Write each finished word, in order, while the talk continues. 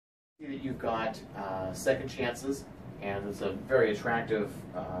That you've got Second Chances, and it's a very attractive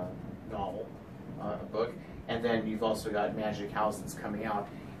novel, book. And then you've also got Magic House that's coming out,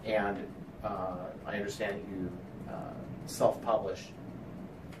 and I understand that you self-publish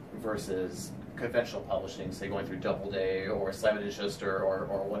versus conventional publishing, say going through Doubleday or Simon & Schuster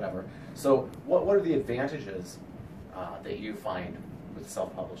or whatever. So what are the advantages that you find with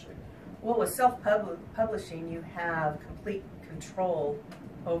self-publishing? Well, with self-publishing, you have complete control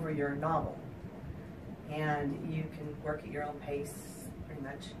over your novel, and you can work at your own pace, pretty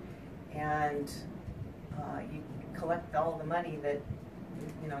much, and you collect all the money that,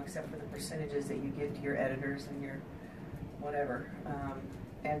 you know, except for the percentages that you give to your editors and your whatever,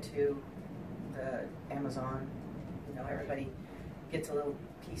 and to the Amazon. You know, everybody gets a little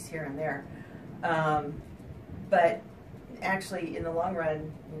piece here and there, but actually, in the long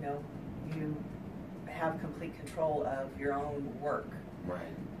run, you know, you have complete control of your own work. Right.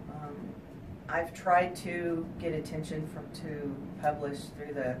 I've tried to get attention to publish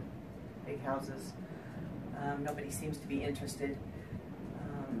through the big houses. Nobody seems to be interested.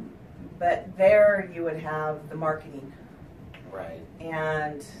 But there you would have the marketing. Right.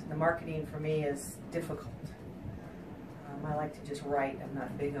 And the marketing for me is difficult. I like to just write. I'm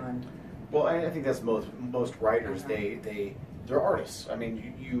not big on... Well, I think that's most writers. They're artists. I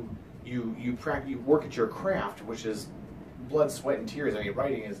mean, you work at your craft, which is blood, sweat, and tears. I mean,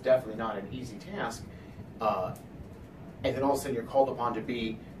 writing is definitely not an easy task. And then all of a sudden you're called upon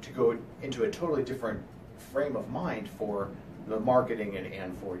to go into a totally different frame of mind for the marketing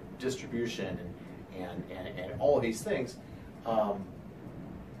and for distribution and all of these things. And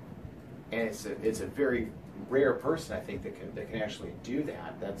it's a very rare person, I think, that can actually do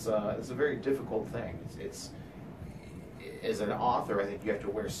that. It's a very difficult thing. It's as an author, I think you have to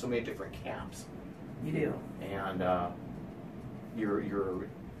wear so many different caps. You do. And you're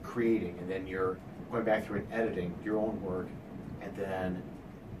creating, and then you're going back through and editing your own work, and then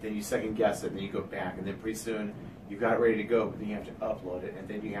you second guess it, and then you go back, and then pretty soon you've got it ready to go, but then you have to upload it, and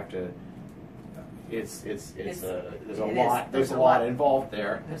then you have to. There's a lot involved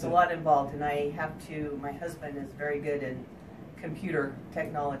there. There's a lot involved, and I have to. My husband is very good in computer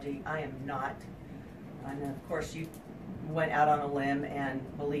technology. I am not, and of course you went out on a limb and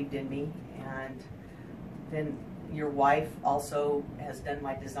believed in me, and then your wife also has done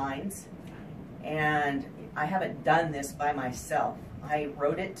my designs, and I haven't done this by myself. I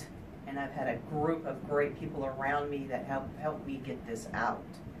wrote it, and I've had a group of great people around me that helped me get this out.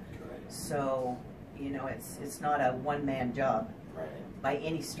 Right. So, you know, it's not a one-man job, right, by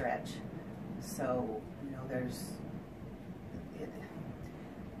any stretch. So, you know,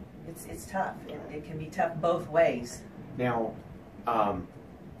 it's tough. It can be tough both ways. Now,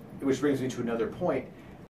 which brings me to another point.